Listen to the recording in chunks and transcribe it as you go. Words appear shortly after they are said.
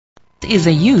Is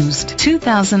a used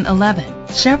 2011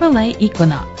 Chevrolet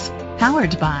Equinox,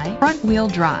 powered by front-wheel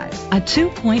drive, a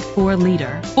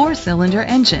 2.4-liter four-cylinder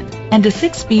engine, and a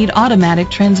 6-speed automatic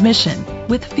transmission.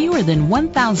 With fewer than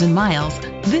 1,000 miles,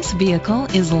 this vehicle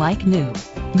is like new.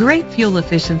 Great fuel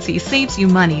efficiency saves you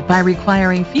money by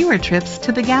requiring fewer trips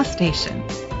to the gas station.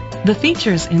 The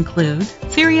features include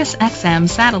Sirius XM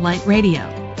satellite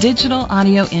radio, digital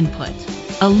audio input,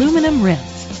 aluminum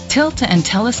rims, tilt and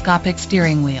telescopic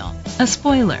steering wheel, a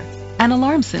spoiler, an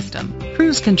alarm system,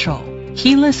 cruise control,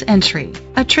 keyless entry,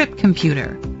 a trip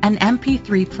computer, an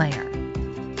MP3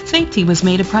 player. Safety was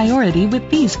made a priority with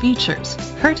these features: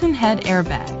 curtain head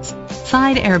airbags,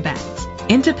 side airbags,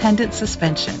 independent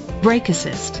suspension, brake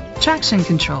assist, traction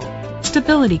control,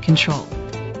 stability control.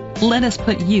 Let us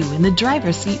put you in the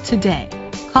driver's seat today.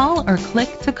 Call or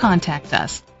click to contact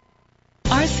us.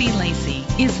 RC Lacey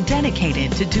is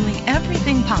dedicated to doing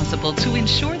everything possible to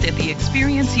ensure that the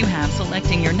experience you have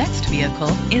selecting your next vehicle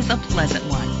is a pleasant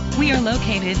one. We are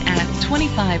located at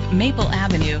 25 Maple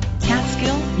Avenue,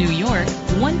 Catskill, New York,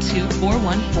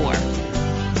 12414.